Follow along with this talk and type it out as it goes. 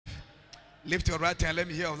Lift your right hand. Let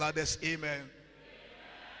me hear your loudest amen.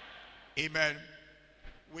 Amen.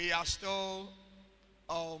 We are still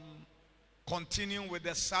continuing with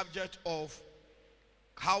the subject of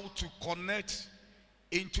how to connect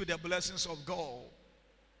into the blessings of God.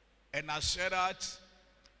 And I said that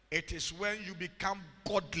it is when you become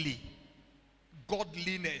godly.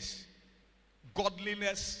 Godliness.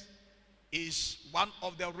 Godliness is one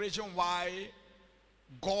of the reasons why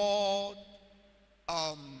God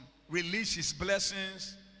releases his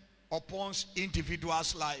blessings upon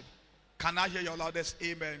individuals' life. Can I hear your loudest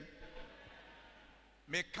amen?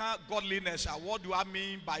 Make godliness. What do I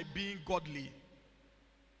mean by being godly?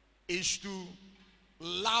 Is to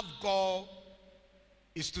love God,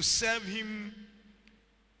 is to serve him,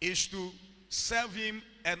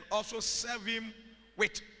 and also serve him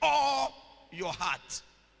with all your heart.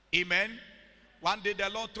 Amen. One day the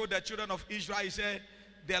Lord told the children of Israel, he said,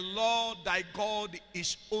 the Lord thy God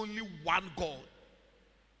is only one God,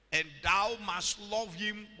 and thou must love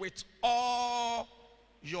him with all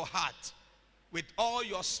your heart, with all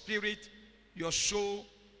your spirit, your soul,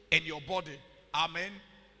 and your body. Amen.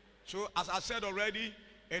 So as I said already,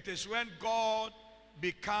 it is when God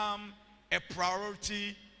becomes a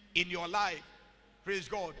priority in your life. Praise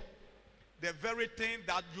God. The very thing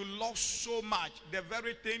that you love so much, the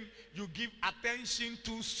very thing you give attention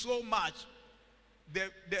to so much,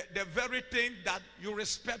 the very thing that you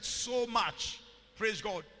respect so much, praise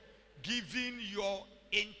God, giving your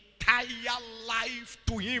entire life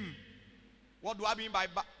to him. What do I mean by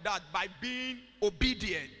that? By being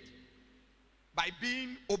obedient. By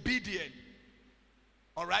being obedient.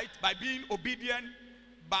 All right? By being obedient,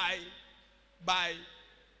 by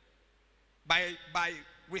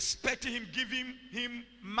respecting him, giving him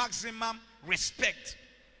maximum respect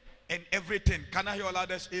and everything. Can I hear all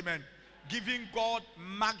others? Amen. Giving God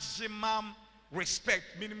maximum respect.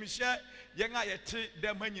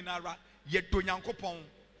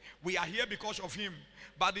 We are here because of him.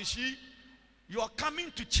 But you see, you are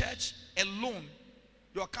coming to church alone.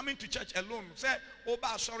 You are coming to church alone. Say,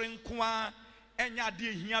 Oba sorry nkwa enya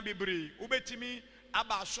di hia bebre. Obetimi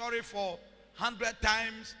aba sorry for 100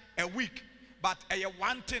 times a week. But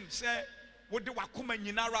one thing say, what do wakuma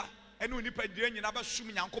nyinara? Enu nipa dire nyina ba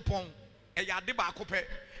sum nyankopon. Ade ba akope.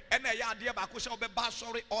 And ade ba akose obeba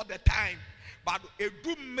sorry all the time. But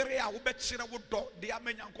edu mere a obekire wo do de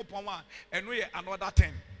amenyankopon a enu ye another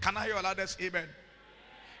thing. Can I hear all others? Amen.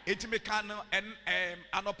 Etime kan and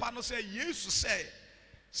anopa no say Jesus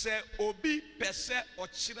say obi pese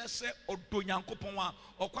ochire se odo nyankopon a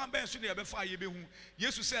okwan ben so ne be fa ye be hu.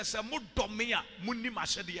 Jesus say mo dome a munni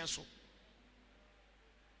mahede yeso.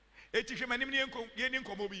 Eti hwemanim ne yeni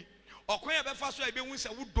nkomo bi okwan e be fa so e be hu se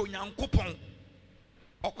wo do nyankopon.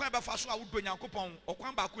 Okwan e be fa so a wo do nyankopon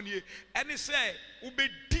okwan ba ko nie ene se wo be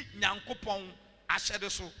di nyankopon ahede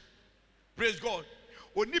so. Praise God.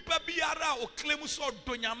 Onipa biara o claim so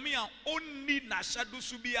do nyame a onni na ahede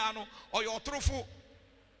so bia no oyo otrofo.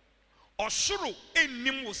 Osuru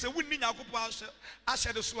ennim wo se wonni nyankopon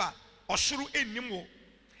ahede so a osuru ennim wo.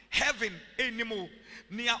 Heaven ennim wo.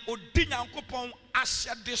 Nia odi nyankopon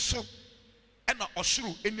ahede so ena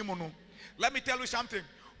osuru ennim no. Let me tell you something.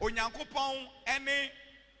 Onyankopon ene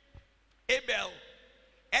Abel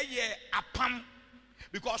eye apam,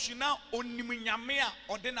 because you know onim nyame a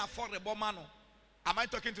ode na forebo ma no. Am I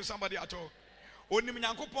talking to somebody at all? Onim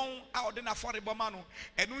nyankopon a ode na forebo ma no.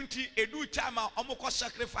 Enu nti edu chama omoko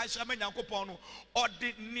sacrifice ama nyankopon no.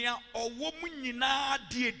 Ode nia owo mu nyina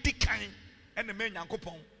de edikan ene me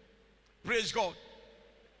nyankopon. Praise God.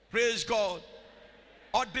 Praise God.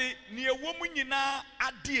 Ode nia wo mu nyina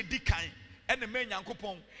ade edikan ene me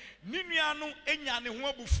nyankopon. Ni nua no enya ne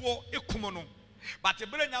ho abufuo ekumo no. But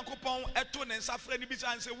ebere nyankopon eto ne nsafra ni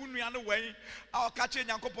bisa nse wo nua no wen a o ka che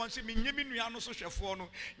nyankopon se menye me nua no so hwefo no.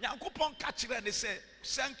 Nyankopon ka kire ne se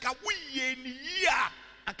senka wo ye ni yia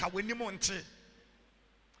anka wani mo nte.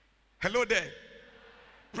 Hello there.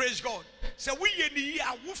 Praise God. Se wo ye ni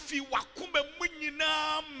yia wo fi wakoma mu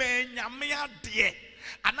nyina ma nyame ade.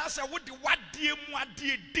 Anasa wo de wadie mu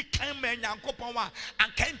ade dikan ma nyankopon a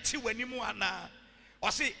anka nti wani mu ana. O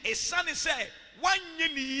se esane se wanye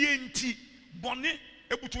ni ye nti bone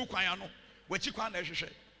ebutu kwan ya no wachi kwan na hwehwe.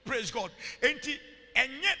 Praise God. Enti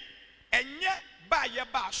enye ba ye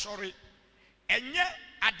ba sorry enye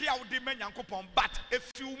ade a wo de ma nyankopon, but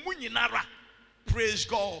efi mu nyinara. Praise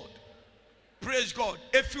God. Praise God.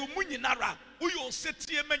 Efi mu nyinara wo yo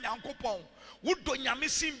setie ma nyankopon wo do nyame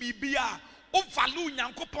sin bibia o value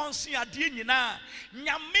nyankopon sin ade nyina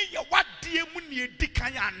nyame ye wade mu ne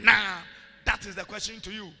edikan ana. That is the question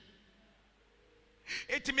to you.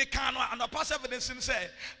 It may can and a pass evidence say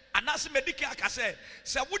anase medika aka se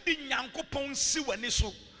wodi Nyankopon si wani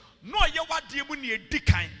so no ye wade mu ne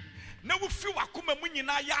edikan na wo fi wakoma mu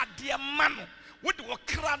nyina ya ade ma no wode wo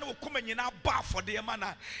kra na wo koma nyina ba afode ma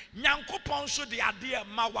na Nyankopon so de ade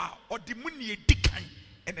ma wa ode mu ne edikan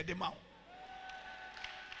ene de ma wo.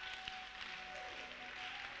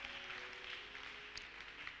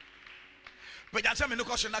 But that's me no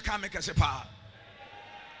question na kan me kese pa.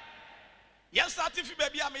 Yes, start fi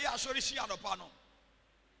baby am ya sorry shi anopa no.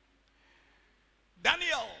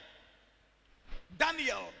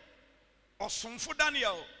 Daniel osomfo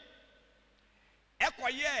Daniel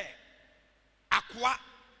ekoye akwa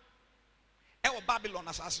ewo Babylon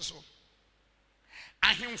asase so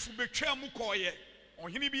ahemfu betwa mu koye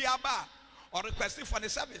ohini bi aba or request for the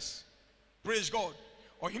service. Praise God.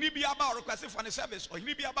 Ohini bi aba or request for the service.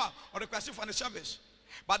 Ohini bi aba or request for the service.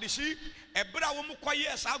 But you see, ebra wo mu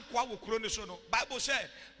koye sa akwa wo kuro ne so no. Bible say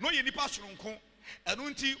no ye nipa soronko enu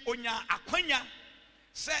nti onya akwanya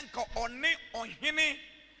senka one ohene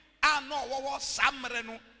ano wo samre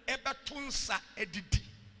no ebetunsa edidi.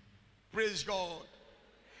 Praise God.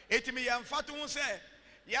 Etimi yamfa to say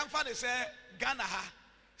yamfa de say Ghana ha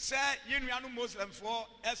say yenuanu Muslim for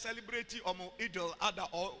celebrate omo Idul Adha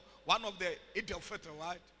or one of the Idul Fitr,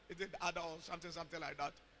 right? Is it Adha or something like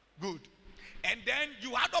that? Good. And then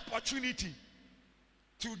you had opportunity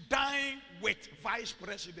to dine with vice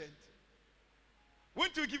president.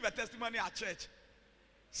 Won't you give a testimony at church?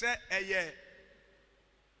 Say a year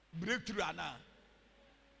breakthrough now.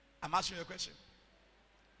 I'm asking you a question.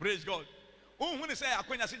 Praise God. Oh, when they say I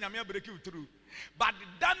can't say I'm breaking through. But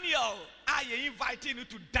Daniel, I invited you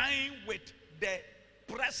to dine with the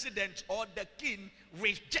president or the king,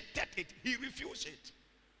 rejected it. He refused it.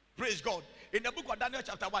 Praise God. In the book of Daniel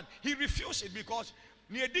chapter 1, he refused it because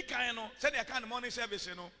near the kind of morning service,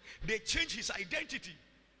 they changed his identity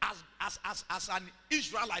as an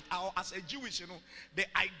Israelite or as a Jewish, the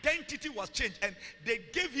identity was changed and they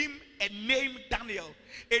gave him a name Daniel.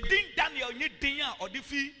 A din Daniel ni dinya or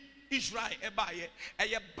difi Israel ebaye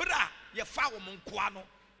eye bra ye fa wo monkoa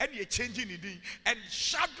and ye changing the din. And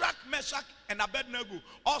Shadrach, Meshach and Abednego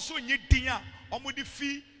also ni dinya omo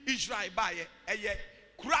difi Israel baye eye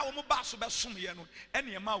kura wo ba so be som ye no and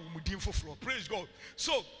ye ma wo mudin foforo. Praise God.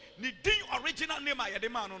 So the din original name aye de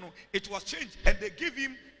man no it was changed and they give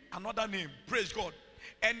him another name. Praise God.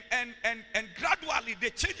 And gradually they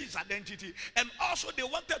changed his identity, and also they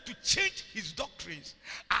wanted to change his doctrines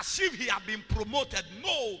as if he had been promoted.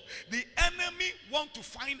 No, the enemy want to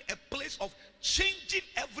find a place of changing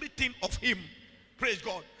everything of him. Praise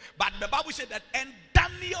God. But the Bible said that, and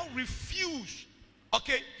Daniel refused.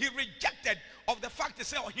 Okay, he rejected of the fact they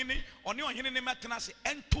say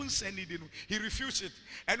he refused it.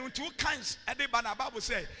 And in two kinds, the Bible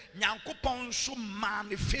say Nyankopon so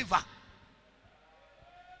man favor.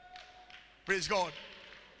 Praise God.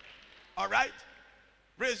 All right.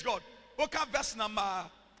 Praise God. Look at verse number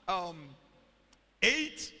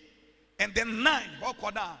 8 and then 9.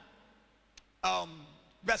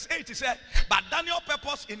 Verse 8 he said, but Daniel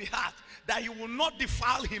purposed in his heart that he will not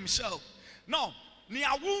defile himself. No.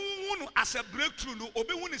 As a breakthrough,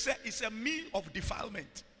 it's a mean of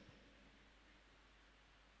defilement.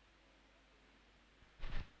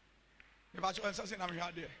 And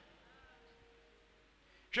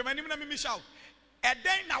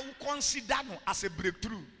then I will consider as a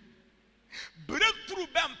breakthrough. Breakthrough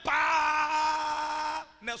bempa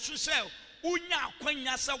na susel unya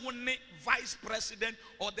kwanya sa woni vice president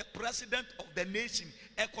or the president of the nation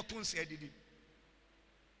ekotun said it.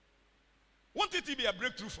 Want it to be a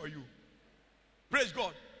breakthrough for you. Praise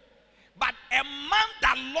God. But a man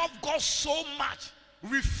that loved God so much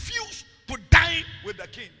refused to dine with the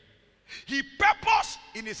king. He purposed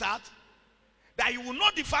in his heart that he will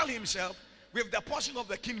not defile himself with the portion of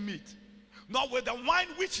the king meat, nor with the wine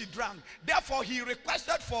which he drank. Therefore he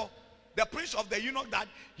requested for the prince of the eunuch that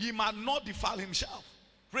he might not defile himself.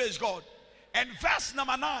 Praise God. And verse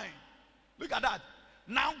number 9, look at that.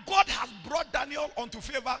 Now God has brought Daniel unto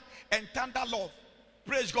favor and tender love.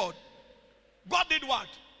 Praise God. God did what?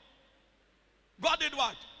 God did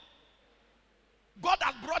what? God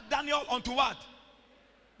has brought Daniel unto what?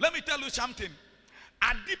 Let me tell you something.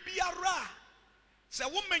 Adibiara se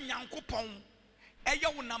woman Nyankopon eya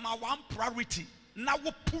wo number one priority na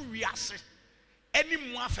wo pu wiase eni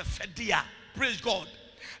mu afefedia. Praise God.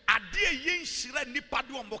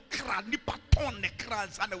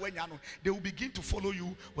 They will begin to follow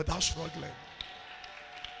you without struggling.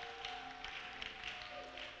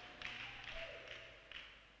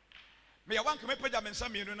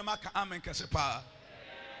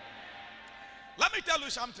 Let me tell you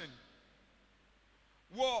something.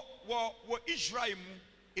 Israel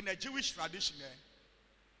in a Jewish tradition,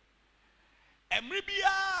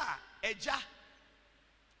 Emribia Eja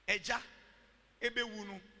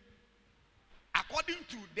Ebewunu, according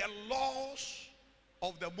to the laws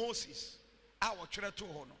of the Moses, our church to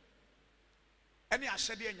honor. Any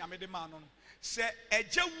asedi enyame man no se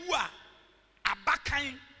Eja wu a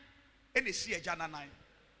abakan ene si Eja nanan.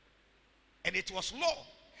 And it was law.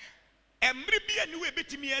 Emribia ni we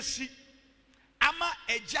betimi asi ama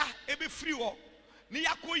Eja ebe free wo ne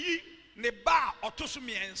yakoyi ne ba otoso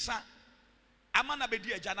miensa ama na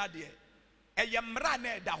bedi Eja na de eye mra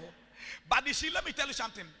na eda ho. But you see, let me tell you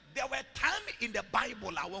something. There were times in the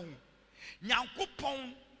Bible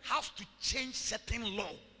Nyankopon has to change certain law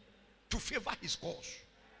to favor his cause.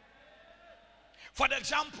 For the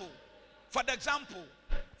example,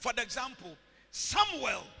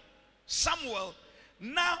 Samuel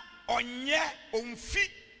na onye omfi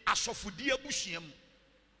asofudie busiam.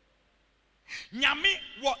 Nyame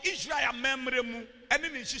wo Israel memre mu ene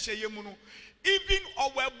ne nhihye mu no, even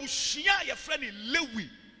our busia ye friend Lewi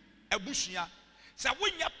ebusia. So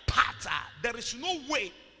when you pattern, there is no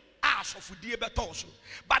way as of the betoso.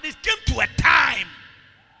 But it came to a time.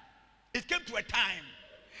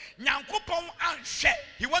 Nyankopon anshe,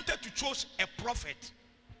 he wanted to choose a prophet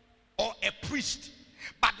or a priest.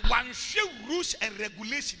 But one share rules and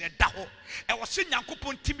regulation at Daho. And was saying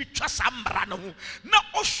Nyankopon Timmy Trasambrano. No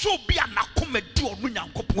also be an accommodate or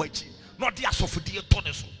Nyankopoechi, not the as of the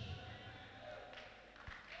Toneso.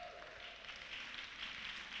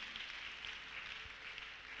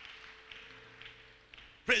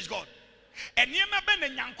 Praise God. And you may be a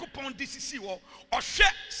Nyankopon DCC or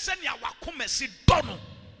share send ya wakome si dono.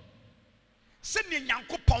 Send ya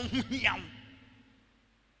Nyankopon hunyam.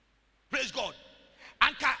 Praise God.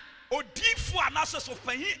 Anka odifu anases of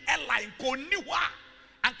penny airline ko niwa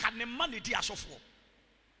anka ne money di asofo.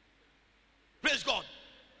 Praise God.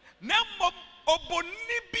 Nemo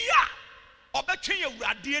obonibia obetwe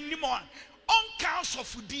awurade animo on council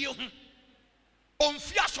of die ho.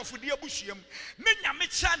 Onfia sofudie buhiem ne nyame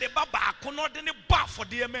cha ne baba akono de ne ba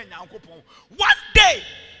fode ma Nyankopon. One day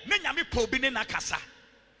ne nyame pa obi ne nakasa.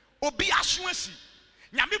 Obi aso asi.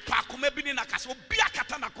 Nyame pa akoma bi ne nakasa. Obi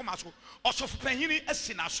akata na koma so. Osofu panhini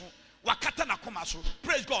asi na so. Wakata na koma so.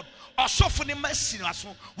 Praise God. Osofu ne masi na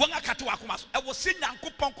so. Won akata wa koma so. E wo se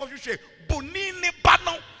Nyankopon kohwehwe boni ne ba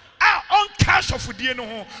no a on ka sofudie no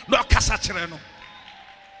ho na okasa kire no.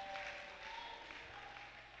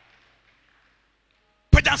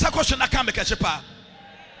 Pejansa question na kan meka chepa.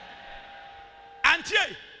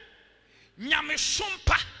 Antie nyame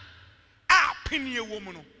sompa a penie wo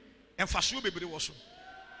mu no emfaso bebre wo so.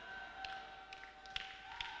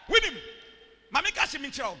 Winim mame ka se mi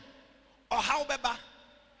nkyerɛw ɔhaw bɛba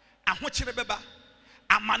ahokyere bɛba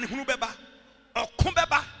amanehunu bɛba ɔko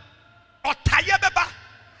bɛba ɔtaye bɛba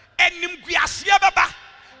enimguaseɛ bɛba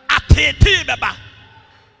atete bɛba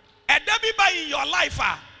ɛda bi ba in your life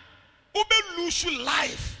ube lose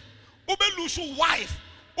life, ube lose wife,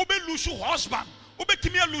 ube lose husband, ube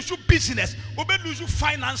timia lose business, ube lose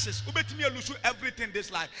finances, ube timia lose everything in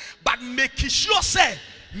this life. But make sure say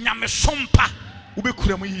nyame sompa ube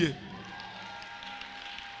kuremu ye.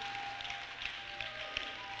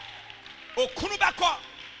 Okunu beko,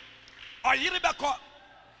 oyiri beko,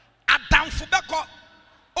 adamfu beko,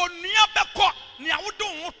 onia beko, ni awudo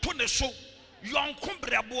woto ne so, yonko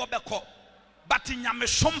brebo beko. But in nyame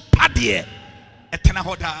sompa de etena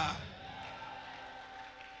hoda.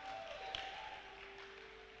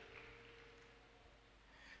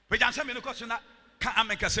 Pejanse me no question na ka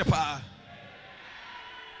ameka sepa.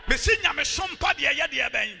 Me si nyame sompa de ye de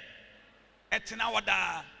ben etena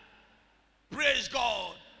hoda. Praise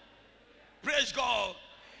God. Praise God.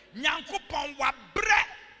 Nyankopon wabre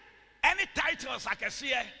any titles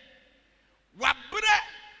akese wabre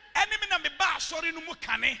enemy na me ba sorry no mu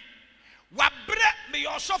kane. Wabre me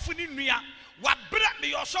yourself ni nua, wabre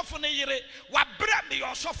me yourself ni yire, wabre me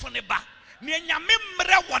yourself ni ba. Ne nyame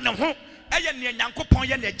mre wo ne ho, eye ne Nyankopon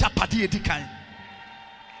ye ne japade edikan.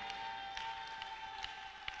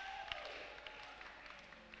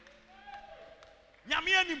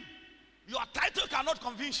 Nyame anim, your title cannot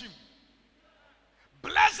convince him.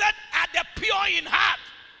 Blessed are the pure in heart,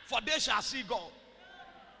 for they shall see God.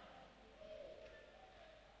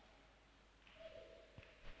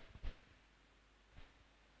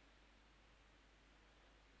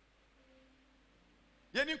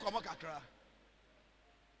 Yeni komo kakra.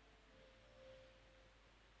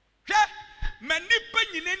 Hwe manipa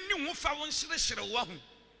nyine ni ho fa won hyerehyere wo ho.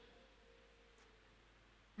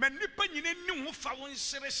 Manipa nyine ni ho fa won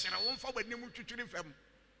hyerehyere won fa banim twutwuri fam.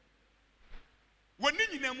 Woni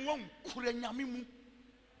nyina mu won kura nyame mu.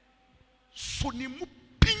 So ni mu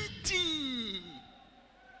pi pintin.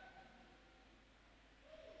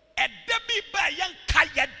 Edebi ba yan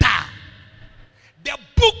kayeda. The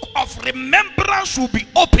book of remembrance will be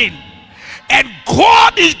open, and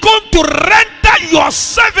God is going to render your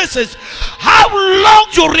services. How long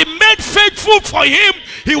you remain faithful for Him,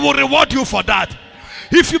 He will reward you for that.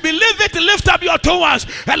 If you believe it, lift up your two hands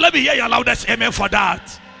and let me hear your loudest amen for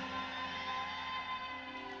that.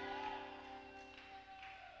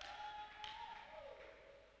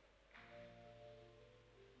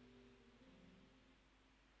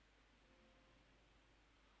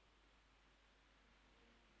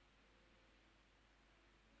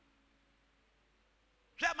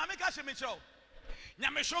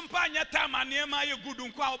 Nyameshompa nyata maniema ye gudu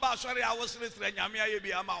nkwa oba asori awosresre nyame aye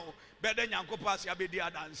bi ama wo bede nyankopa ase abedi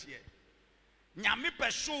adanse nyame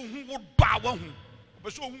peso hu wo ba wo hu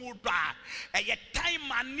peso hu wo da eye time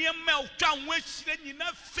maniema otwa ho asire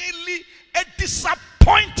nyina feli e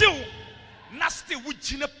disappoint you na ste wo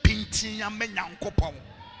gina pintin nyame nyankopa.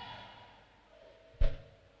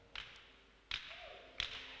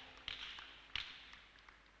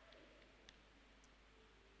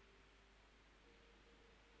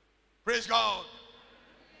 Praise God.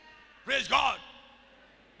 Praise God.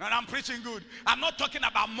 And I'm preaching good. I'm not talking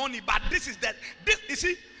about money, but this is that. This, you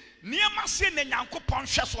see, Niama say ne nyankopon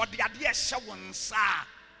hwe so de ade ehye wonsa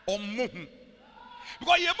omohu.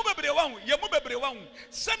 Because yemu bebre wan,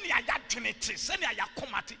 se ne aya dwenete, se ne aya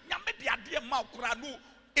komate, nyame de ade ma okura no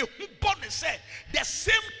ehu bone say the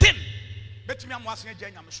same thing. Betimi amwase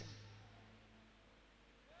agya nyame so.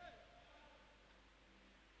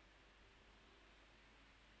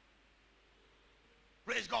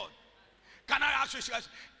 Praise God. Can I ask you,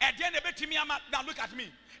 now look at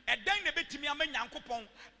me. I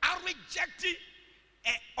reject it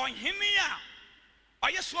on him.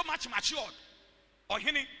 Are you so much matured? Or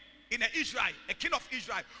him in Israel, a king of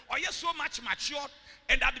Israel? Are you so much matured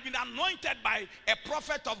and had been anointed by a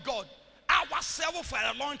prophet of God? I was served for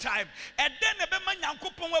a long time. And then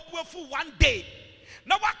one day.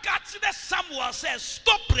 Now what Samuel says,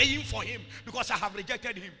 stop praying for him because I have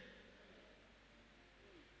rejected him.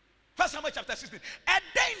 1 Samuel chapter 16. And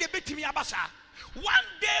then they beat me abasa. One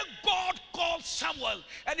day God called Samuel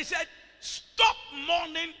and he said, stop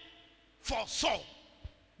mourning for Saul.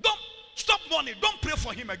 Don't stop mourning. Don't pray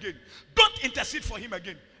for him again. Don't intercede for him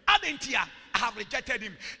again. I have rejected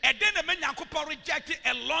him. And then the man Yankupo rejected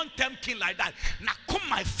a long-term king like that. Na come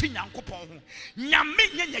my fin Yankupo.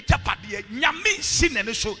 Nyame nye japadiye. Nyame sin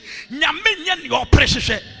and so. Nyame nye your precious.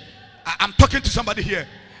 I'm talking to somebody here.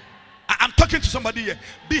 I'm talking to somebody here.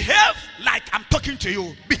 Behave like I'm talking to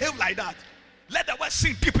you. Behave like that. Let the word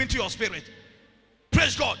sink deep into your spirit.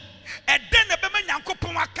 Praise God. And then the Bema Nyanko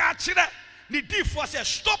Pumaka the D4 says,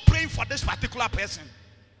 stop praying for this particular person.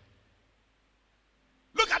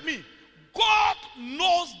 Look at me. God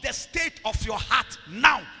knows the state of your heart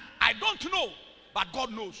now. I don't know, but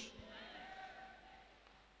God knows.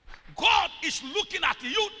 God is looking at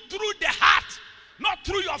you through the heart, not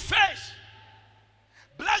through your face.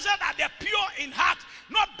 Blessed are the pure in heart,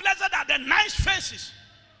 not blessed are the nice faces.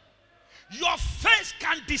 Your face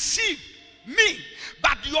can deceive me,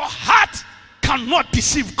 but your heart cannot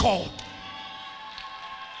deceive God.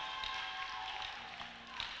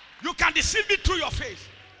 You can deceive me through your face.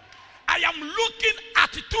 I am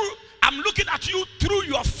looking at you through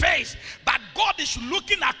your face, but God is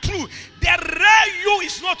looking at through. The real you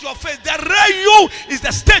is not your face. The real you is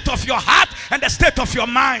the state of your heart and the state of your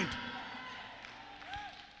mind.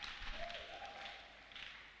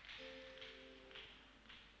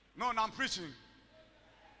 No, I'm preaching.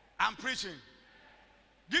 I'm preaching.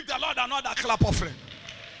 Give the Lord another clap offering.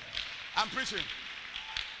 I'm preaching.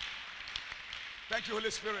 Thank you,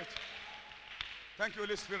 Holy Spirit. Thank you,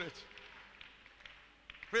 Holy Spirit.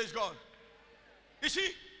 Praise God. You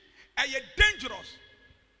see, are you dangerous?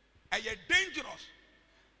 Are you dangerous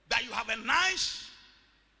that you have a nice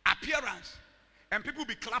appearance and people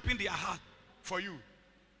be clapping their heart for you?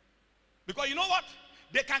 Because you know what?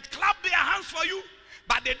 They can clap their hands for you,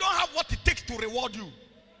 but they don't have what it takes to reward you.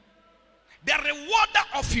 The rewarder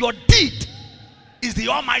of your deed is the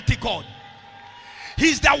Almighty God.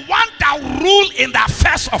 He's the one that rules in the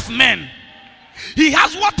affairs of men. He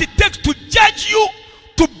has what it takes to judge you,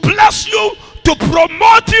 to bless you, to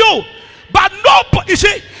promote you. But no, you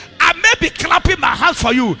see, I may be clapping my hands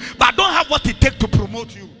for you, but I don't have what it takes to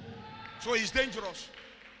promote you. So it's dangerous.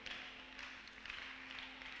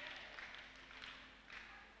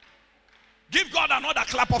 Give God another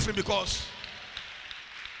clap offering because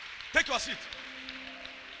take your seat.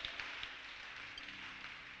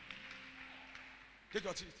 Take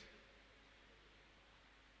your seat.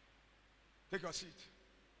 Take your seat.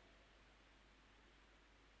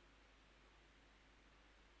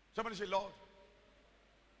 Somebody say, Lord,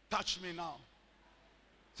 touch me now.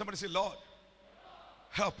 Somebody say, Lord,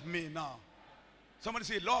 help me now. Somebody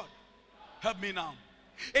say, Lord, help me now.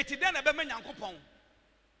 Eti den ebe me Nyankopon.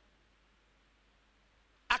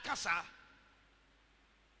 Akasa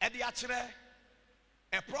edi akire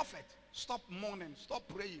a prophet, stop mourning, stop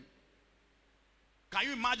praying. Can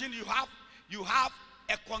you imagine you have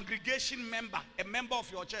a congregation member, a member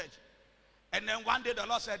of your church, and then one day the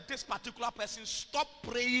Lord said, this particular person, stop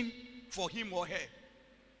praying for him or her.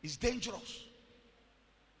 It's dangerous.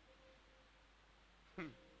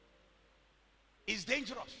 It's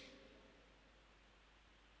dangerous.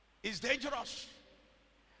 It's dangerous.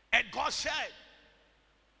 And God said,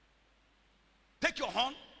 take your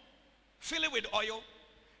horn, fill it with oil,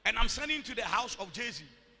 and I'm sending to the house of Jesse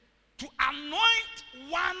to anoint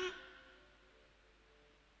one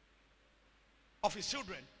of his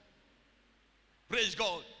children. Praise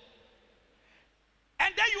God.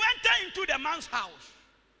 And then you enter into the man's house.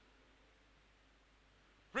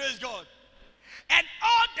 Praise God. And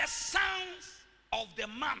all the sons of the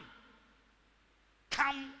man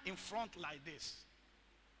come in front like this.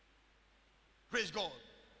 Praise God.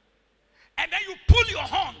 And then you pull your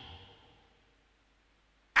horn.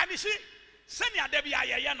 And you see,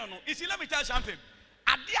 you see, let me tell you something.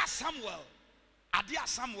 Adia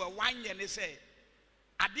Samuel, one year they say,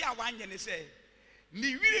 Adia one year they say,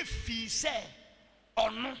 ni we fi say,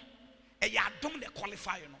 or no, e ya dom the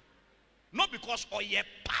qualify, no, not because or ye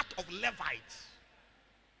part of Levites.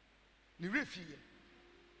 Ni we fi,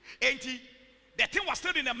 and the thing was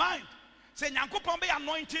still in the mind. Say, Nyankopon be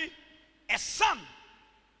anointing a son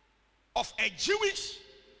of a Jewish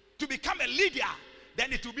to become a leader,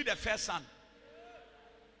 then it will be the first son.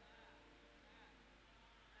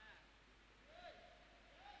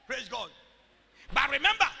 Praise God. But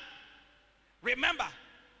remember,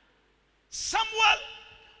 Samuel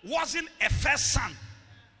wasn't a first son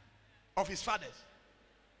of his fathers.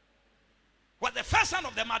 Was the first son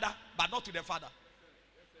of the mother, but not to the father.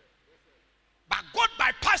 But God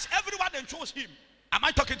bypassed everyone and chose him. Am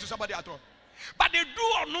I talking to somebody at all? But they do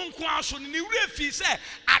on say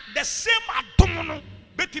at the same adomono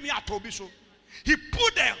betimi atobiso. He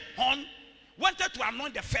put the horn, wanted to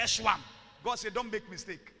anoint the first one. God said, don't make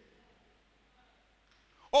mistake.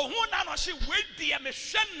 Oh, who now she wait the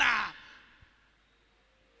mission now?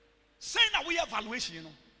 Saying that we evaluation, you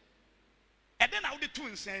know. And then I would do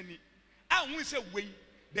insane. I won't say wait,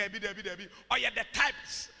 Debbie. Or you the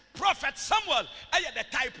types. Prophet Samuel, I the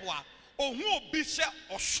type wa. Oh, who be say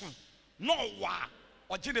osun. No wa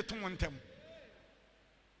or genetum.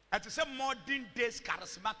 At the same modern days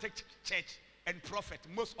charismatic church and prophet,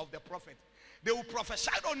 most of the prophet, they will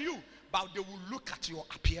prophesy on you, but they will look at your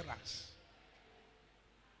appearance.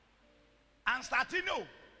 And starting no.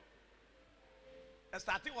 And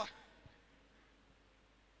starting what?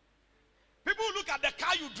 People look at the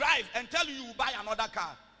car you drive and tell you will buy another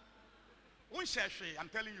car. I'm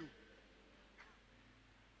telling you.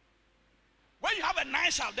 When you have a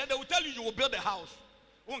nice house, then they will tell you will build a house.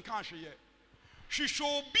 She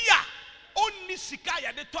should be a only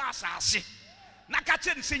sikaya de to asase.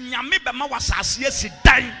 Nakache se nyame bema wasase esi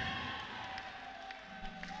dan.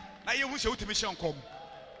 Na ye hu se utimi hye nkom.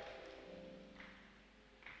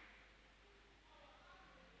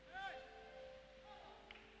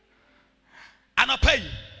 Anapay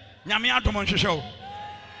nyame adom nhwehwe o.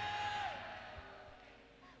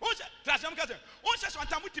 Trasam kaze on se so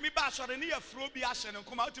antam utimi ba asore ne afro bi ahye ne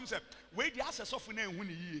nkoma utimi se we di asesofo na ehu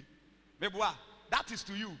ne yie meboa. That is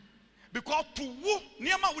to you, because to who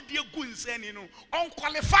niema wo di egu nsani no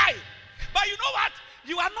unqualified. But you know what,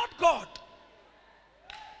 you are not God.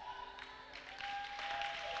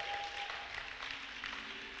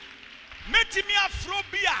 Metimi afro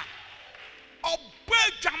bia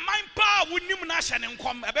obe jaman pa wonim na ahye ne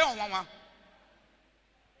nkom ebe onwanwa.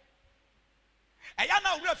 Eya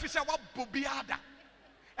na wura fi se wa bobi ada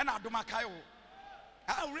e na adoma kai wo.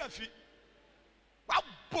 Ah wura fi wa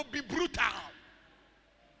bobi brutal.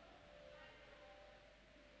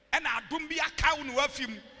 And I don't be a cow with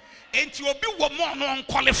him. And you will be one more non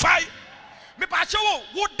qualified. Me pacho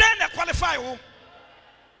would then qualify.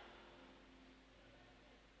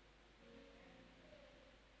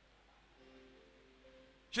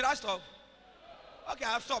 Should I stop? Okay,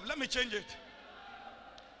 I've stopped. Let me change it.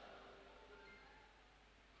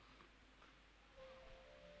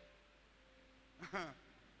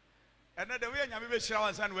 And then the way you be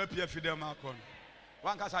showers and we appear for them,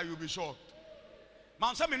 one case you'll be shocked.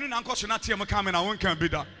 Man, some men uncle should not see him coming. I won't can be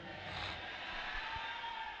that.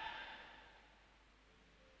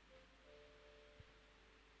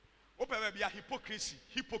 Open be a hypocrisy,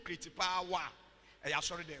 power.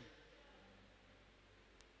 Sorry them.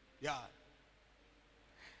 Yeah.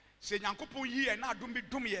 Say Nyankopon yi e na adom bi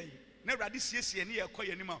dom ye. Na Awurade siesie ne ye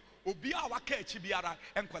koye nima. Obi a waka achi biara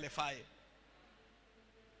en qualify.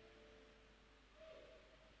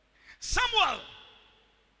 Samuel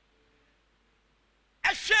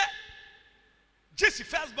ehwe Jesse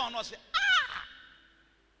firstborn no say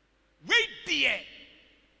wait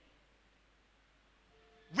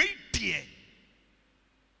there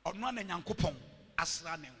ono na Nyankopon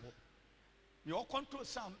asra ne ho. Your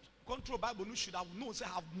control Bible no should have known say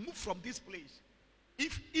have moved from this place.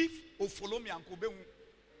 If o follow me and go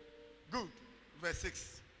good. Verse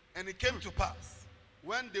 6. And it came to pass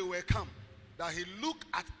when they were come that he looked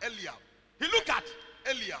at Eliab. He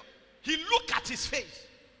looked at his face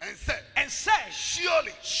And said,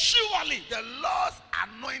 surely the Lord's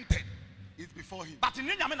anointed is before him. But in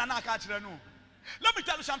let me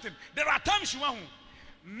tell you something. There are times when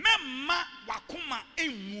Mema wakuma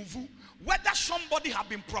move whether somebody have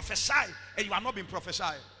been prophesied and you are not being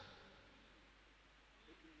prophesied.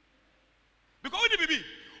 Because what did be?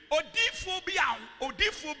 Odiphobia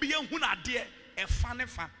huna dear a funny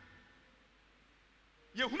fan.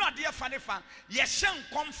 Ye huna dear funny fan. Ye shen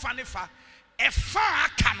come funny fan. A far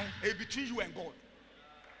canon between you and God.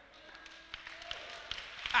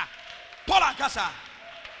 Paul and Kasa.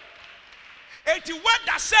 Eti word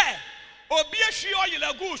that say Obie shi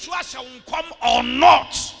oyile go so ase come or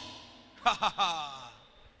not.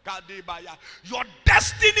 Your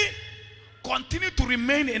destiny continue to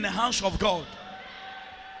remain in the hands of God.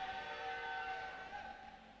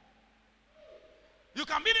 You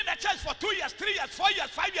can be in the church for 2 years, 3 years, 4 years,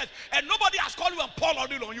 5 years, and nobody has called you and poured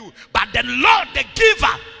oil on you. But the Lord, the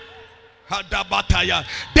giver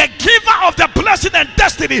of the blessing and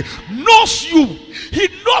destiny, knows you. He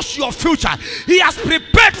knows your future. He has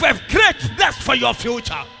prepared for greatness for your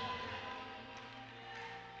future.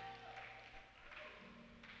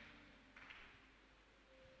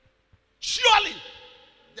 Surely,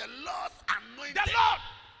 the Lord's anointed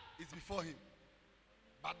is before him.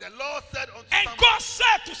 But the Lord said unto and Samuel, God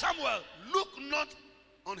said to Samuel, look not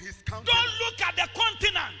on his countenance. Don't look at the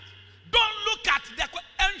continent. Don't look at the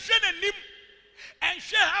and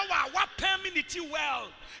share how our permanency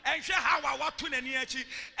well, and share how our tuneniachi,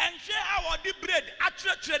 and share how the bread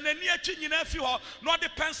actually in nephew, not the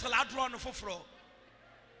pencil I drawn for fro.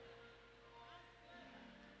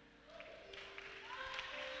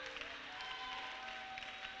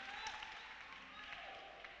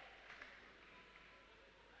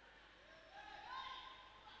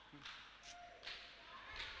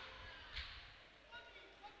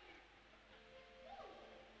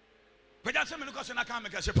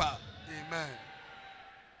 Amen.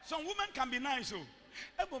 Some women can be nice,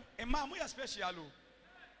 oh. A man, we are special,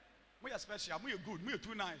 we are special, we are good, we are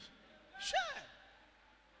too nice. Sure.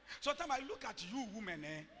 Sometimes I look at you, women,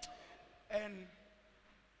 and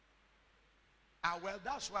well,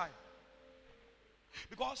 that's why.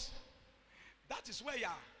 Because that is where you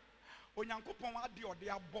are. When you come out the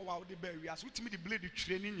bow the barriers, which me the blade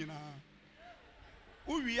training, you know.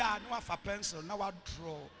 Who we are, no for pencil, now I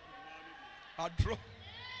draw.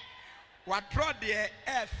 What draw the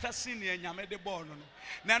air fascinating Yamede born.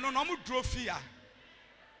 Now, no draw fear.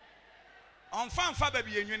 On fan far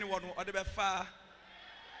baby, and anyone or the far.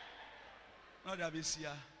 Not that is here.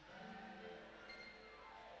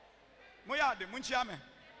 Moya de Munchiame.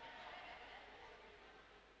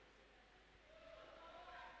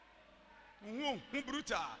 Who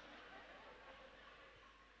brutal.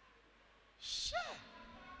 Sure.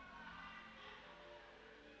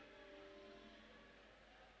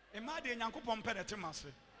 Imadi Yankupon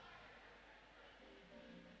Penetimasi.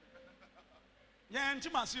 Yan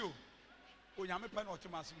Timasiu. O Yami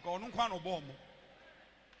Penotimasi, Gonquano Bomb.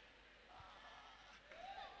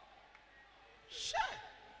 Sure.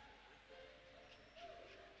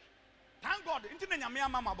 Thank God, Internet Yamia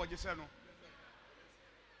Mama Bogiseno.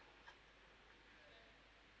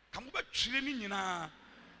 Come back training in a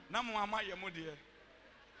Namama Yamudia.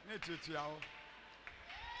 Nature.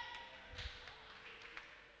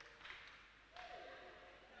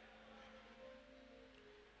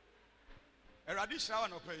 A radish hour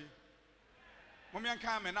no pay. Momian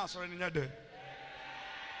come and answer in your day.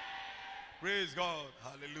 Praise God.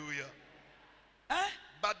 Hallelujah.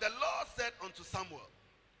 But the Lord said unto Samuel,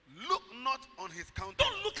 look not on his countenance.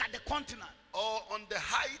 Don't look at the continent or on the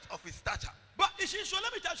height of his stature. But so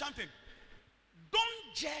let me tell you something.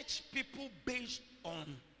 Don't judge people based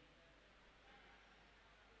on.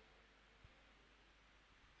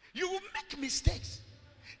 You will make mistakes.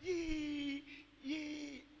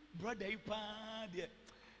 Brother, you pan there.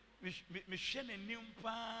 Michelle and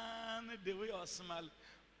Nimpa, the way you smile.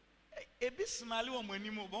 A bit smiley on my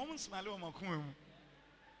name, but smiley on my comb.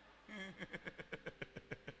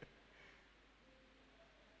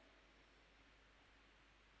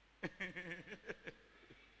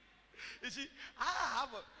 You see, I have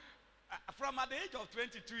from at the age of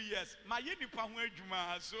 22 years, my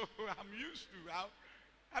so I'm used to how.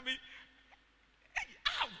 I mean,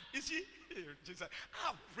 you see, Jesus, I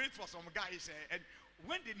have prayed for some guys, and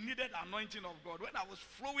when they needed anointing of God, when I was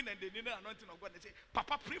flowing and they needed anointing of God, they say,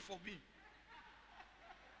 Papa, pray for me.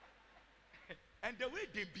 And the way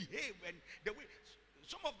they behave, and the way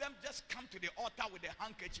some of them just come to the altar with a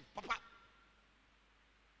handkerchief, Papa.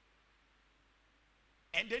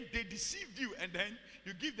 And then they deceived you, and then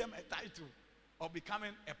you give them a title of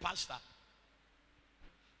becoming a pastor.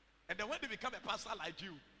 And then when they become a pastor like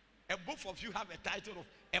you, and both of you have a title of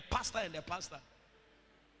a pastor and a pastor,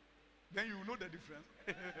 then you will know the difference.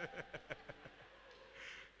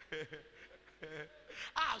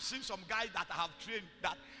 I have seen some guys that I have trained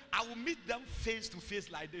that I will meet them face to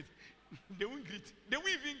face like this. They won't greet. They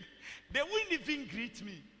won't even greet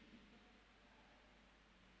me.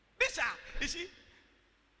 These are, you see,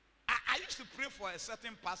 I used to pray for a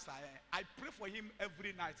certain pastor. I pray for him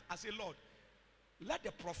every night. I say, Lord, let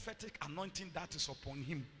the prophetic anointing that is upon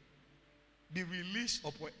him be released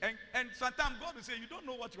upon. And sometimes God will say, you don't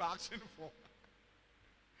know what you are asking for.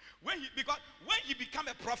 Because when he become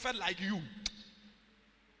a prophet like you,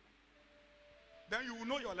 then you will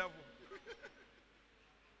know your level.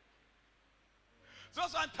 So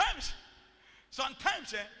sometimes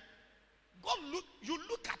God you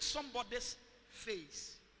look at somebody's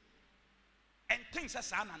face and things are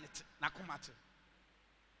saying na kumate.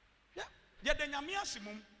 Yeah, the nyamia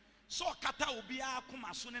simum so kata obi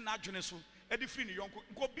akoma so ne na adwene so e di free ni yonko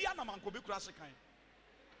nko bia na manko be kura sekan.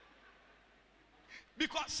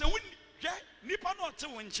 Because se win nipa no te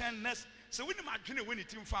won chen ness se win ma adwene when it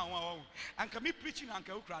team fa won anka me preaching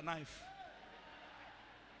anka ukra knife.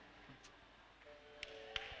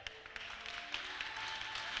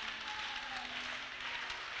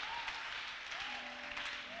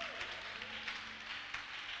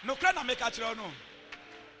 No can I make a true no.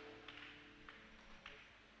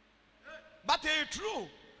 But it's true.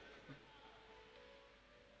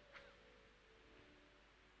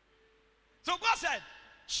 So God said,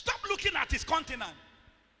 stop looking at his continent.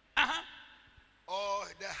 Or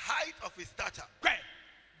the height of his stature. Okay.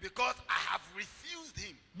 Because I have refused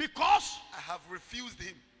him. Because I have refused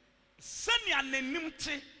him. Senya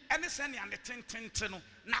nenimte ene senya ne tenten no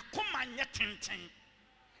na koma nye tenten.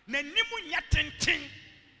 Nenimu nye tenten.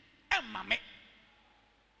 Mame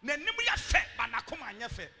na nim ya fe ba na koma anya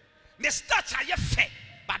fe ne stature ya fe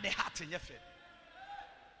ba the heart ya fe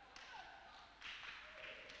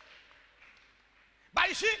ba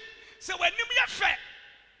you see se when nim ya fe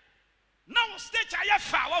na wo stature ya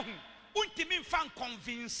fa wa hu untimi mfa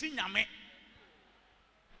convince nyame.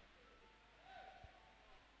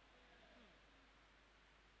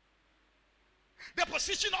 The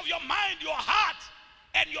position of your mind, your heart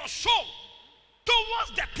and your soul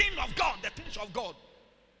towards the thing of God, the things of God,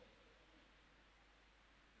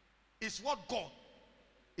 is what God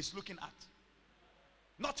is looking at,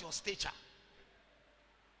 not your stature.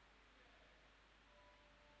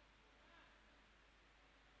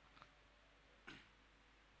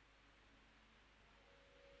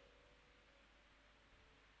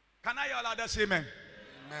 Can I allow that say amen?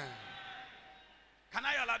 Amen. Can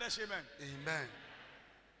I allow that say amen? Amen.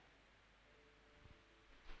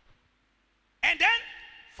 And then,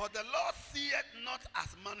 for the Lord seeth not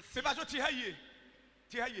as man seeth.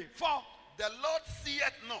 For the Lord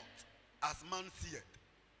seeth not as man seeth.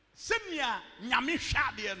 Semia nyame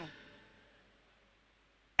hwade no.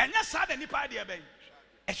 Enya sa de nipa de ben.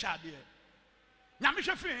 E hwade. Nyame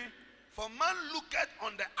hwe fi. For man looketh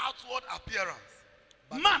on the outward appearance.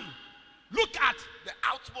 Man look at the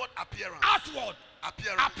outward appearance. Outward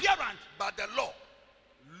appearance. But the Lord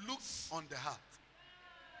looks on the heart.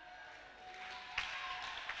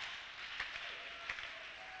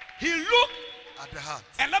 He looked at the heart.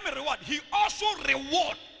 And let me reward. He also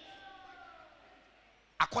reward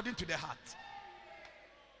according to the heart.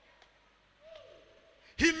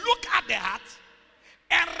 He looked at the heart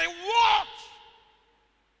and reward.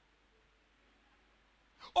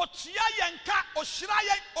 Otia yanka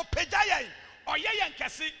oshiraya opejaya oye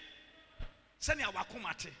yankasi sani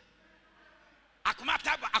awakumate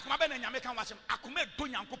akumata akuma be na nyame kan wasem akuma do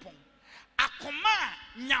nyankopon akuma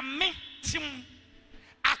nyame tim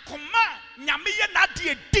akuma nyame ye na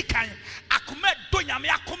de edikan akuma do nyame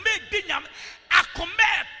akuma di nyame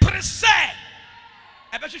akuma prese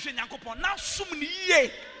ebe hwehwe nyankopon na sum ni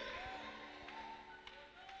ye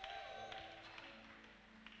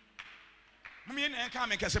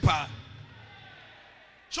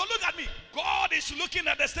So look at me. God is looking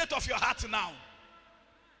at the state of your heart now.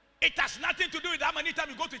 It has nothing to do with how many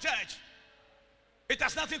times you go to church. It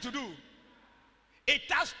has nothing to do. It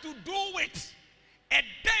has to do with a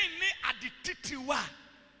day adititiwa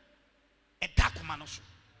a dakumanosu.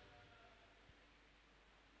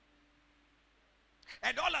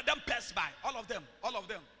 And all of them pass by. All of them.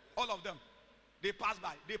 They pass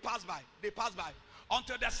by.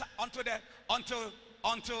 Until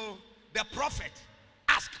the prophet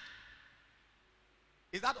asked,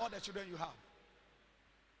 is that all the children you have?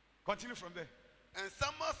 Continue from there. And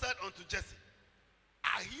Samuel said unto Jesse,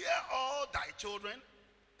 I hear all thy children.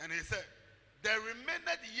 And he said, there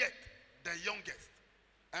remaineth yet the youngest.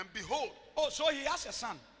 And behold. Oh, so he has a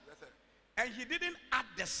son. Yes, sir. And he didn't add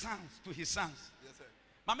the sons to his sons. Yes, sir.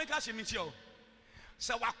 Mameka shimichio.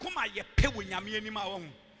 So wakuma ye pewu nyami enima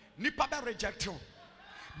won. Nipa be reject you.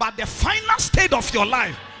 But the final state of your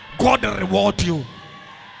life, God will reward you.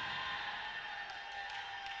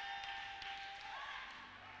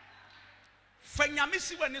 Fenyame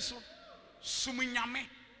si wani so sumunyame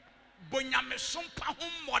bonyame sompa ho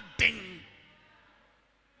modern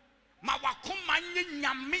ma wakoma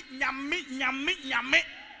nyame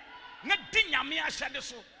na di nyame ahyade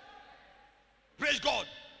so. Praise God.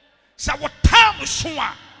 Sa what time so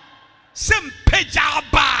a sem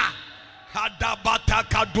pejaba hadabata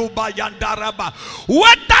kaduba yandaraba.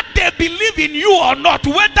 Whether they believe in you or not,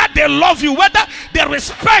 whether they love you, whether they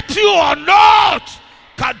respect you or not,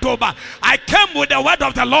 I came with the word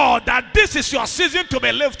of the Lord that this is your season to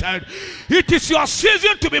be lifted. It is your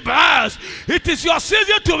season to be blessed. It is your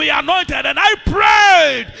season to be anointed. And I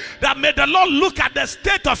prayed that may the Lord look at the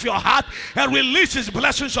state of your heart and release his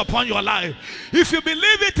blessings upon your life. If you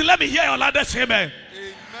believe it, let me hear your loudest amen.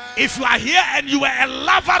 If you are here and you are a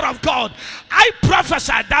lover of God, I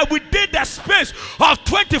prophesy that within the space of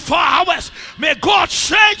 24 hours, may God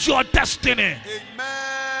change your destiny.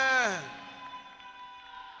 Amen.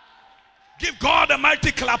 Give God a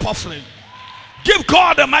mighty clap offering. Give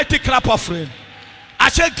God a mighty clap offering. I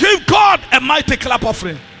said, give God a mighty clap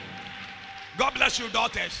offering. God bless you,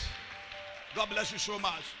 daughters. God bless you so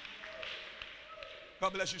much.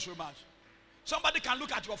 God bless you so much. Somebody can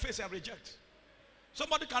look at your face and reject.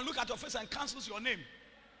 Somebody can look at your face and cancels your name.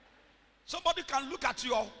 Somebody can look at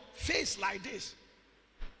your face like this.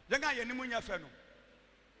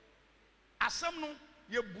 Asem no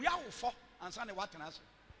ye buya wo fo ansa ne watena ase.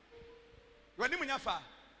 Wani munya fa.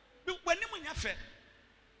 Wani munya fe.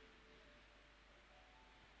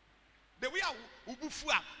 The way ubufu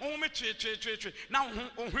a won me twe na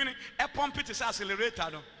ohwene e pump it is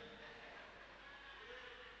accelerator no.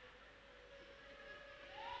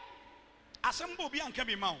 Asem bo bi anka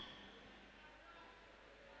bi ma wo.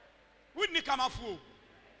 Wuni kamafu.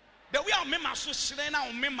 The way mema so sire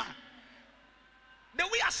na mema. The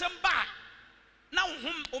way asem ba na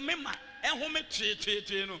mema ehome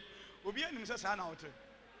twe no. Obi anim se sa na wote.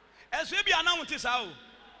 Eso e bia na wote sa o.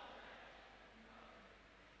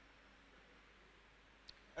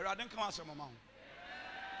 Erade nka asem mama ho.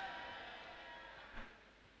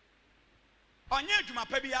 Onye adwuma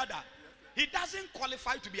pa bi ada. He doesn't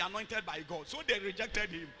qualify to be anointed by God, so they rejected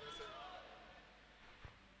him.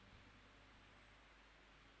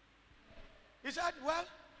 He said, well,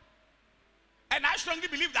 and I strongly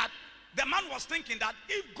believe that the man was thinking that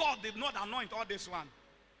if God did not anoint all this one,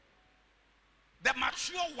 the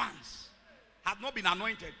mature ones have not been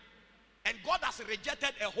anointed, and God has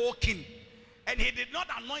rejected a whole king, and he did not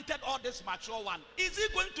anointed all this mature one. Is he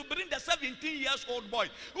going to bring the 17-year-old boy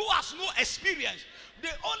who has no experience? The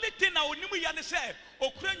only thing I would say,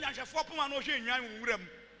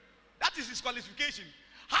 that is his qualification.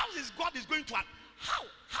 How is God is going to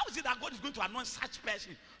how is it that God is going to anoint such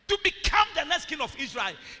person to become the next king of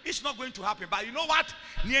Israel? It's not going to happen. But you know what?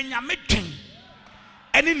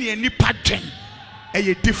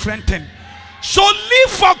 A different thing. So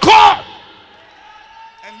live for God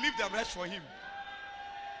and leave the rest for him.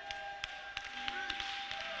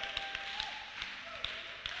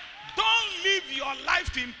 Don't live your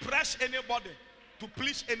life to impress anybody, to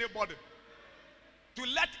please anybody, to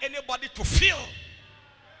let anybody to feel.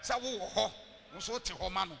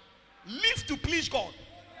 Live to please God.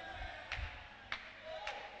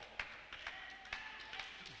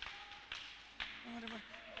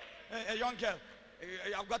 A young girl,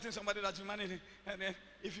 I've gotten somebody that's managing, and then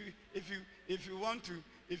if you want to,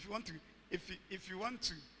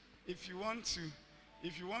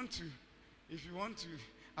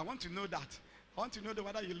 I want to know that. I want to know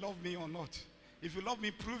whether you love me or not. If you love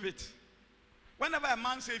me, prove it. Whenever a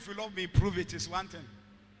man says, if you love me, prove it, is one thing.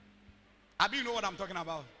 I do know what I'm talking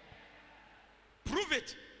about. Prove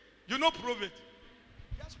it. You know, prove it.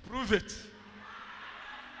 Just prove it.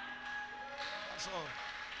 That's all.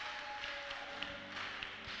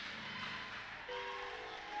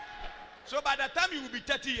 So by the time you will be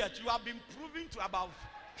 30 years, you have been proving to about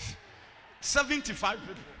 75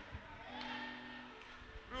 people.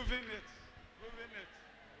 Proving it. Proving it.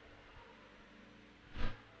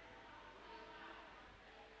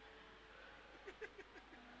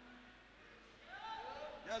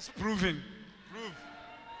 Just proving. Prove.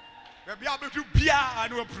 Maybe I'll do beer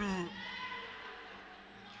and we'll prove.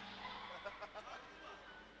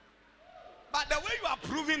 But the way you are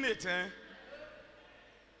proving it,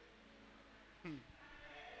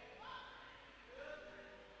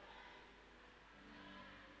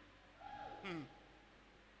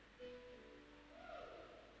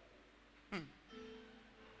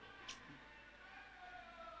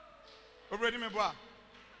 Already, me boy.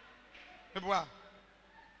 Me boy.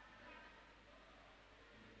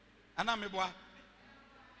 Anna me boy.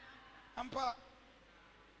 Ampa.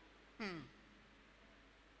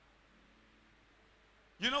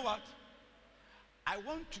 You know what? I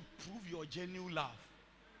want to prove your genuine love.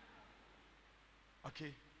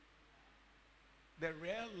 Okay. The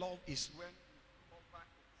real love is when you cover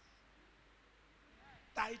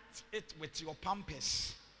it. Tight it with your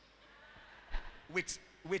pampers.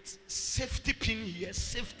 With safety pin here,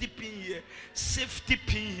 safety pin here, safety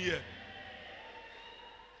pin here.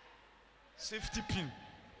 Safety pin.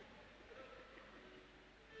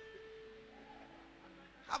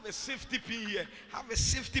 Have a safety pin here. Have a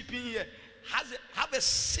safety pin here. Have a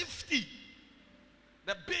safety.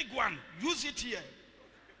 The big one. Use it here.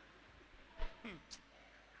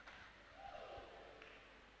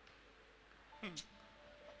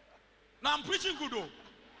 Now I'm preaching good though.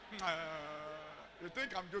 You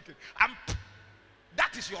think I'm joking?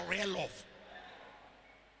 That is your real love.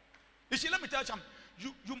 You see, let me tell you something.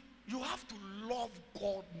 You have to love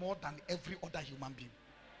God more than every other human being.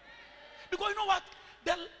 Because you know what?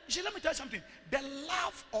 See, let me tell you something. The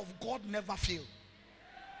love of God never fails.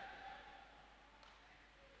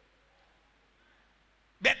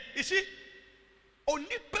 But you see, only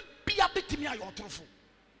people are your truthful.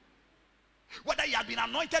 Whether he has been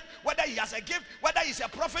anointed, whether he has a gift, whether he's a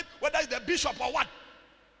prophet, whether he's a bishop or what.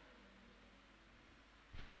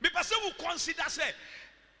 People will consider say,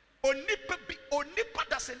 only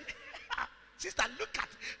person. Sister, look at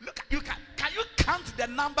can you count the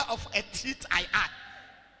number of a teeth I had?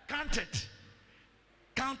 Count it.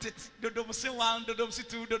 Count it. Dodom say 1, Dodom say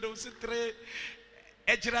 2, Dodom say 3,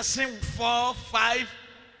 Ejira say 4, 5.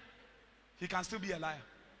 He can still be a liar.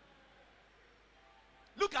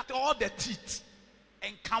 Look at all the teeth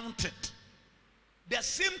and count it. The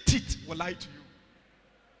same teeth will lie to you.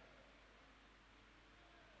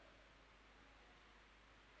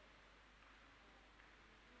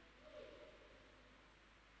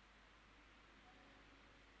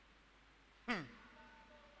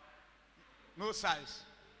 No size.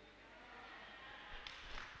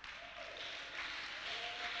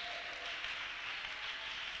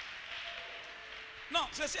 No,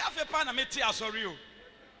 say I feel pan me tia sorry o.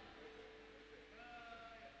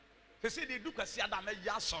 Say they do kasi adam me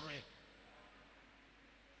ya sorry.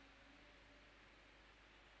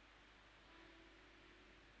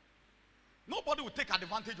 Nobody will take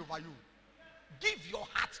advantage over you. Give your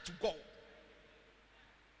heart to God.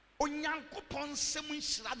 Onyankopon semu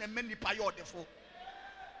nhira na mani pa yo defo.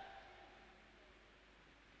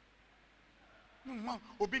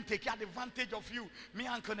 Obi take advantage of you. Me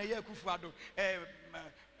anko na ye Kufuado.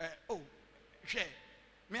 Share.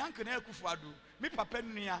 Me anko na ye Kufuado. Me papa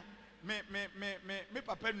nua. Me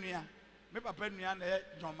papa nua. Me papa nua na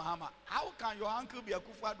John Mahama. How can your uncle be a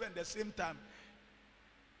Kufuado at the same time?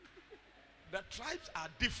 The tribes are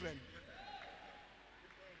different.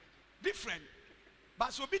 Different.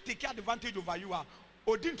 But so be take advantage over you are.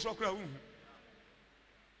 Odin Trokra.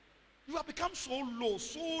 You have become so low,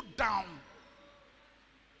 so down.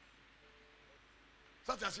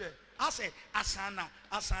 Such as I say,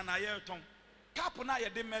 Asana Yerton. Capona ye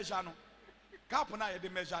de measure no. Capona ye de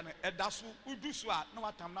measure no. Edasu uduswa no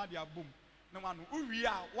atamna dia boom. No one we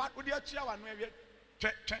are what would you cheer one way?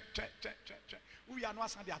 Check. We are no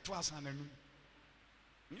asan dia to asan.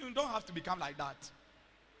 You don't have to become like that.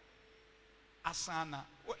 Asana.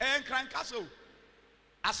 En krankaso.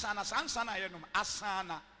 Asana sansana ye no.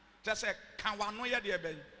 Asana. Just say can one no ye de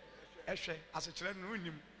be. Ehwe as a children no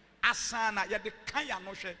nim. Asana ya de kanya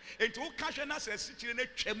no hwe enti wo ka hwe na se sikire na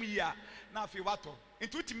twam yi a na afi wato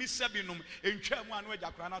enti utimi sebinum entwa mu anu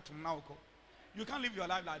ajakora na tom na woko. You can't live your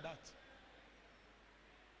life like that.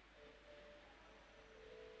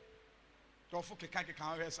 Tofu keka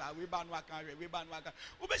can rest. We ban waka. We ban waka.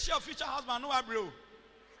 Ube your future husband no bro.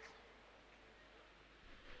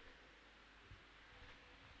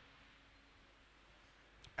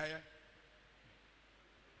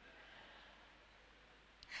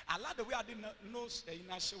 I like the way I didn't know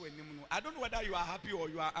I don't know whether you are happy or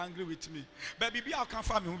you are angry with me. But maybe I'll come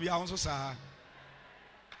from me. Also, sir.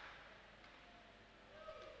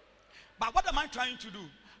 But what am I trying to do?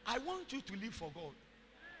 I want you to live for God.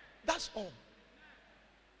 That's all.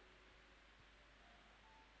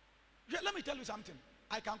 Yeah, let me tell you something.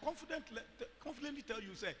 I can confidently tell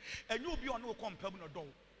you, say, and you'll be on no compel no door.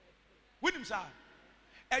 With him, sir.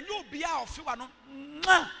 And you'll be out of you.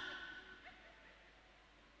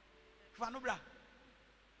 Fanobra.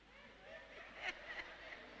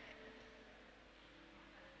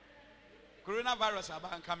 Coronavirus,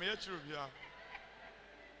 I'm coming here through here.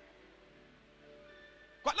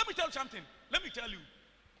 But let me tell you something. Let me tell you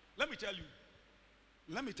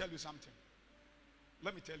something.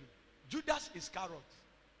 Let me tell you. Judas Iscariot.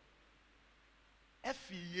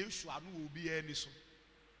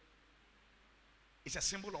 It's a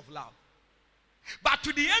symbol of love. But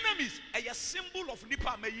to the enemies, a symbol of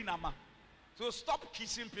nipa meyinama. So stop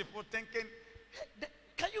kissing people thinking, hey,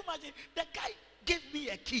 can you imagine? The guy gave me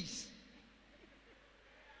a kiss.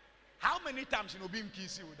 How many times you been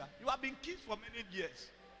kissing with that? You have been kissed for many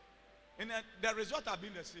years. And the result have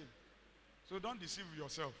been the same. So don't deceive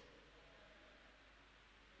yourself.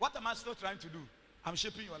 What am I still trying to do? I'm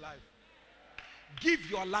shaping your life.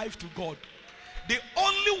 Give your life to God. The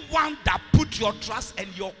only one that put your trust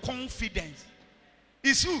and your confidence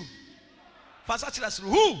is who? For such as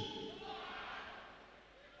who?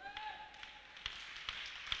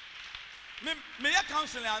 Me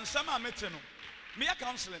counseling and some are meeting. Me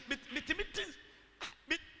counseling. Me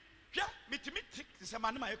some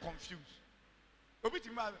man may confused. Obi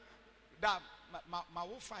that my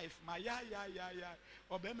 5, my yeah.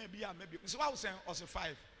 Or maybe. So I was saying also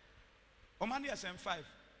 5. Or man is saying 5.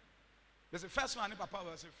 There's the first one, Papa.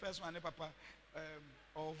 Was the first one, Papa.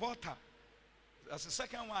 Or Volta. That's the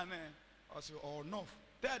second one, also or North.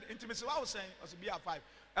 Third intimacy. I was saying also be 5.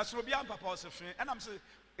 As will be Papa was a friend, and I'm saying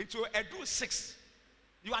into a do 6.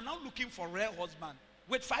 You are now looking for a rare husband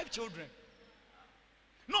with 5 children.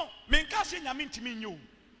 No, men can't say you,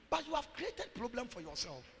 but you have created problem for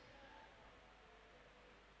yourself.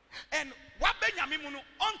 And what Benjamin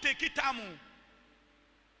on take it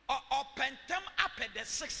or pentem up at the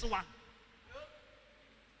 6th one.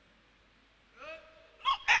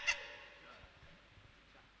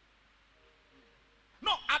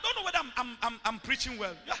 No, I don't know whether I'm preaching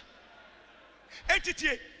well. Yeah.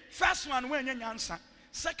 Entity, first one when you answer,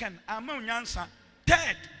 second I'm on answer,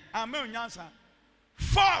 third I'm on answer,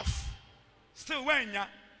 fourth still when ya,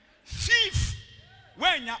 fifth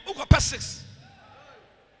when ya uko 6.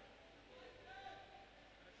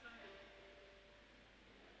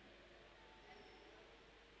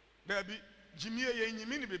 Baby, Jimmy, you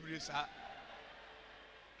mean baby, sir.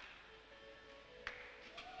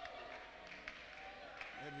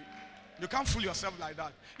 You can't fool yourself like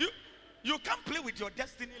that. You can't play with your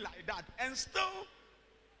destiny like that and still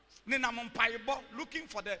looking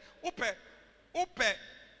for the upe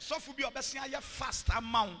sofubi obesia ye fast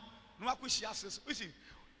amount. No akushi access. You see,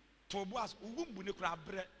 tobo as ugumbu ne kura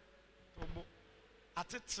bre tobo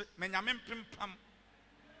atete menyame pimpam.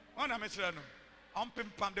 Ona me kire no. On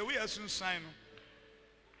pimpam the way asun sign no.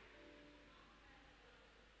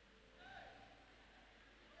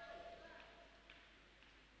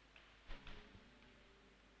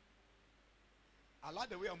 I like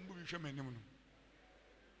the way I'm moving from my name.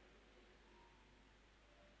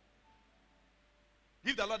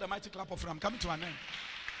 Give the Lord a mighty clap of I'm coming to an end.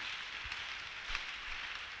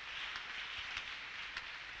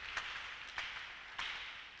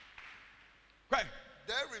 Right.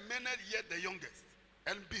 There remained yet the youngest,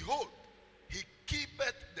 and behold, he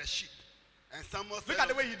keepeth the sheep. And Samuel said, look at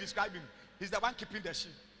the way he described him. He's the one keeping the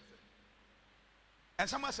sheep. And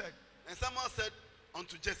Samuel said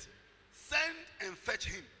unto Jesse, send and fetch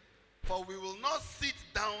him, for we will not sit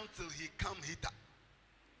down till he come hither.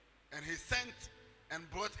 And he sent and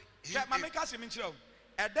brought him.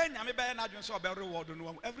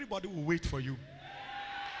 Everybody will wait for you.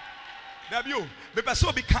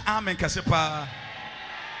 Amen.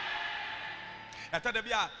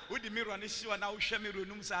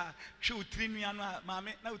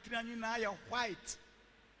 White.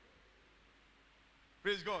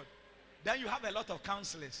 Praise God. Then you have a lot of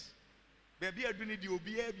counselors. Baby, I do need you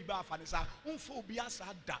be a biba fanisa. Unfo be as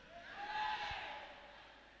ada.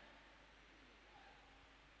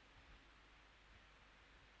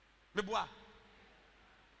 Meboa.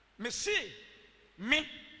 Me see Me,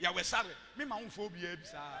 ya Asare. Me ma phobia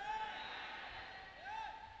bisa.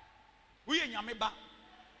 We nyameba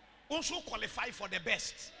also qualify for the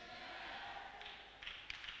best.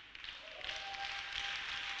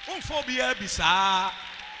 Phobia bisa.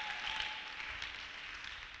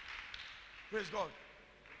 Praise God.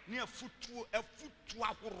 Near foot to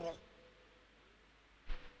ahoro.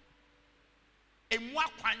 Emwa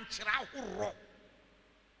kwanchira ahoro.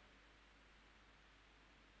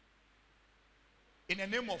 In the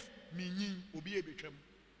name of Minyi Obi Ebetwem.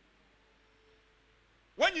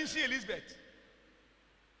 When you see Elizabeth,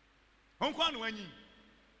 a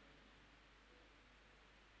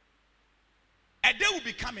day will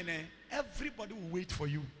be coming, everybody will wait for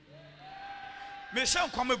you. May say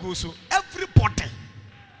come go so everybody.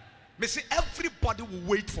 May say everybody will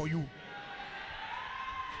wait for you.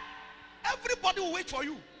 Everybody will wait for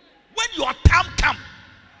you. When your time comes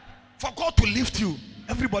for God to lift you,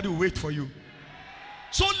 everybody will wait for you.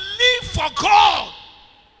 So live for God.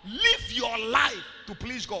 Live your life to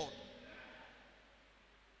please God.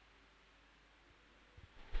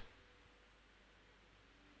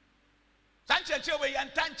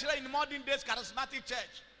 In the modern days, charismatic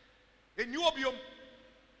church. In New Obium,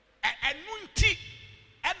 and Munti,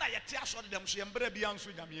 and I tell them, she and Brebi and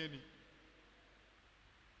Sujamieni.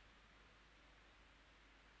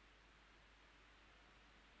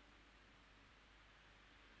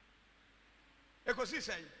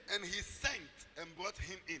 And he sent and brought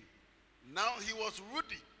him in. Now he was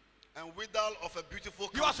ruddy and withal of a beautiful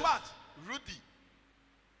countenance. He was what? Ruddy.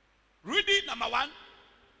 Ruddy, number one.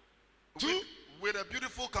 Two. With a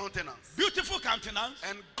beautiful countenance. Beautiful countenance.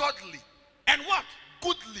 And godly. And what?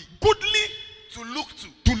 Goodly. Goodly. To look to.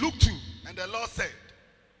 To look to. And the Lord said,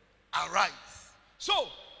 arise. So,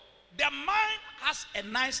 the mind has a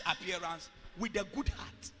nice appearance with a good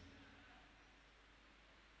heart.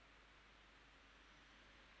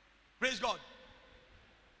 Praise God.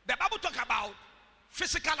 The Bible talk about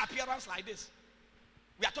physical appearance like this.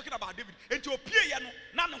 We are talking about David. But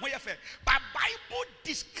Bible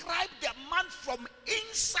describe the man from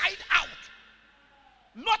inside out.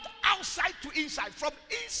 Not outside to inside. From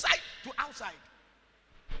inside to outside.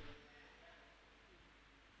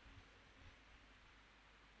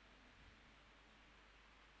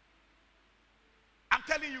 I'm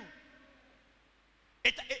telling you.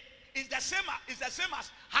 It's the same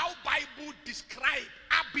as how Bible describe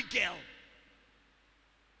Abigail.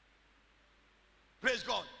 Praise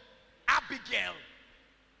God. Abigail.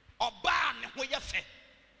 Oban Hoyefe.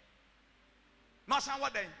 No san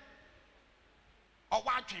what then?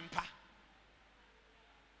 Owa Twimpa.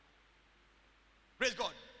 Praise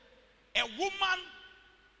God. A woman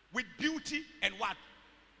with beauty and what?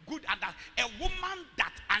 Good, and a woman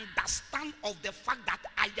that understands of the fact that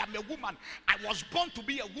I am a woman. I was born to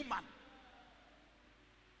be a woman.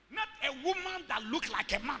 Not a woman that looks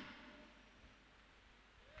like a man.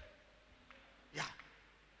 Yeah.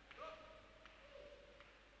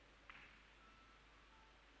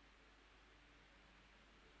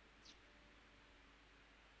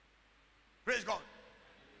 Praise God.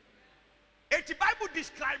 If the Bible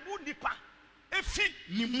describes nipa, efi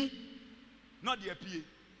nimu, not the appear.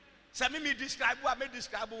 Some me describe what me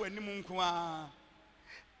describe when nimu kwa.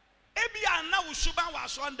 Ebi ana usuban wa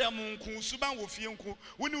so ndam nku usuban wo fie nku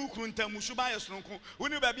woni ukruntam usuban yesronku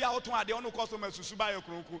woni ba bia woton ade ono customer usuban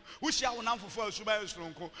yekronku ushia wo namfofo usuban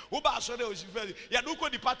yesronku wo ba so de usuban ya do ko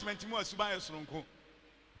department mu usuban yesronku.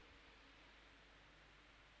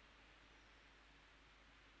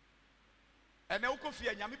 And now go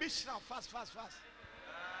fear nyame be shira fast.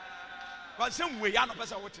 Cause some way ya no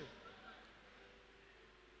person wote.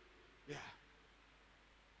 Yeah.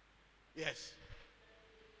 Yes.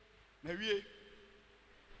 Maybe.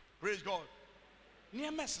 Praise God.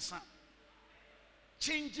 Near mess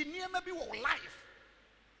changing near maybe your life.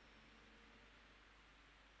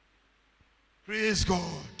 Praise God.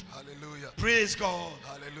 Hallelujah. Praise God.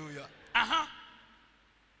 Hallelujah.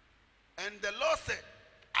 And the Lord said,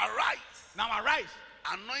 arise. Now arise.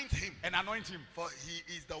 Anoint him. And anoint him. For he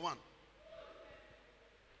is the one.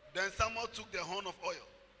 Then Samuel took the horn of oil.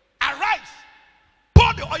 Arise.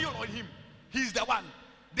 Pour the oil on him. He is the one.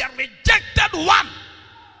 The rejected one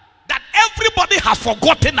that everybody has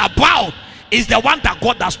forgotten about is the one that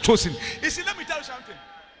God has chosen. You see, let me tell you something.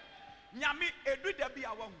 Nyame edu de bi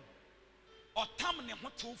awa hu. Otam ne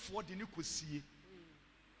hoto fo de ne kosie.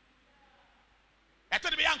 Eto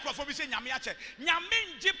de be yankrofo bi say nyame ache. Nyame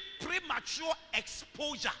nje premature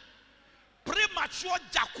exposure. Premature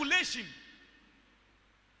ejaculation.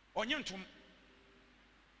 Onye ntum.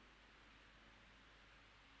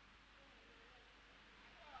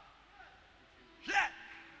 Yeah.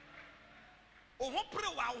 ho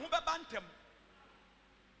pray wa ho beba ntem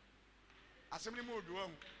assembly mo obi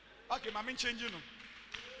wan okay ma me change no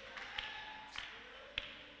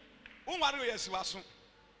unware o yesiwa so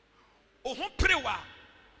o ho pray wa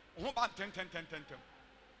ho ba ntem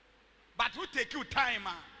but who take you time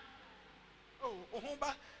oh ho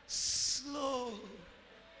ba slow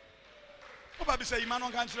o ba bi say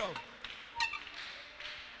Emmanuel kan tro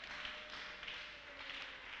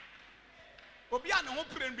obi a ne ho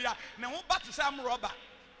pray bia ne ho ba te say am rubber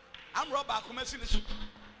akoma si ne so.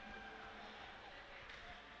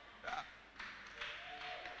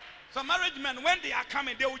 Some married men, when they are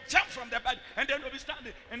coming, they will jump from the bed and then they'll be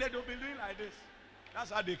standing and then they'll be doing like this.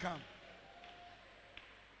 That's how they come.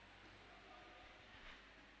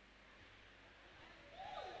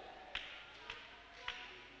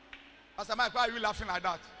 Pastor Mike, why are you laughing like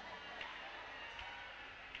that?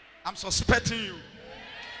 I'm suspecting you.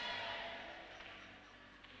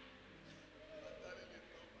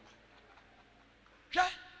 Yeah,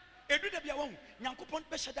 edu de bia won nyankopon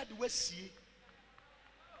be shada de wasie.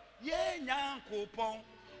 Ye nyankopon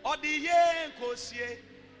odi ye nkosie.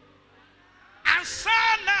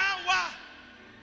 Ansana wa